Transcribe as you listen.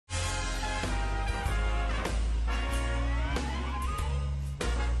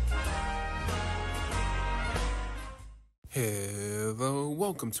Hello,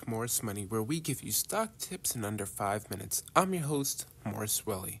 welcome to Morris Money, where we give you stock tips in under 5 minutes. I'm your host, Morris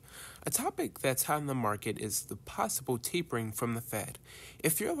Welly. A topic that's hot in the market is the possible tapering from the Fed.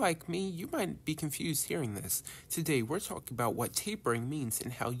 If you're like me, you might be confused hearing this. Today, we're talking about what tapering means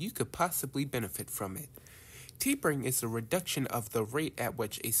and how you could possibly benefit from it. Tapering is a reduction of the rate at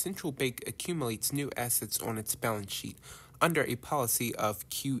which a central bank accumulates new assets on its balance sheet under a policy of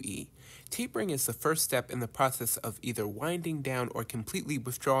QE. Tapering is the first step in the process of either winding down or completely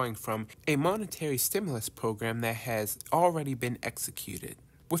withdrawing from a monetary stimulus program that has already been executed.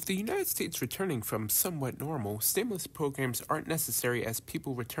 With the United States returning from somewhat normal, stimulus programs aren't necessary as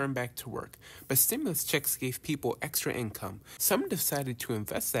people return back to work, but stimulus checks gave people extra income. Some decided to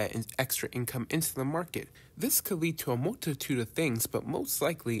invest that extra income into the market. This could lead to a multitude of things, but most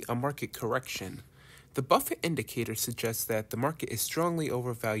likely a market correction. The Buffett indicator suggests that the market is strongly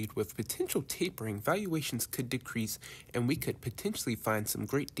overvalued. With potential tapering, valuations could decrease and we could potentially find some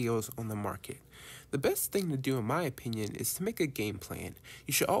great deals on the market. The best thing to do, in my opinion, is to make a game plan.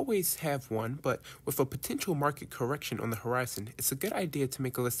 You should always have one, but with a potential market correction on the horizon, it's a good idea to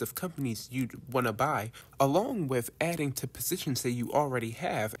make a list of companies you'd want to buy, along with adding to positions that you already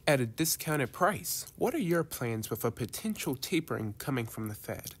have at a discounted price. What are your plans with a potential tapering coming from the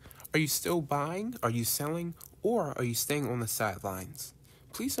Fed? Are you still buying? Are you selling? Or are you staying on the sidelines?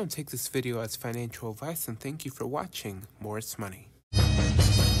 Please don't take this video as financial advice, and thank you for watching Morris Money.